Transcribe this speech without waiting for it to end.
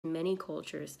Many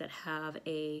cultures that have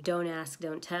a don't ask,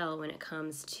 don't tell when it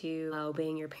comes to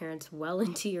obeying your parents well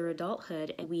into your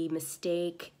adulthood. We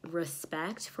mistake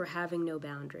respect for having no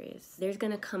boundaries. There's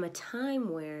going to come a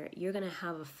time where you're going to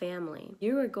have a family.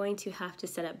 You are going to have to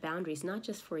set up boundaries, not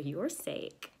just for your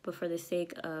sake, but for the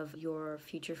sake of your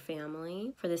future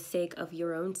family, for the sake of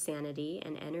your own sanity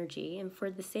and energy, and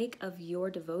for the sake of your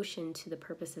devotion to the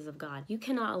purposes of God. You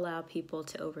cannot allow people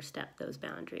to overstep those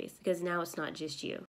boundaries, because now it's not just you.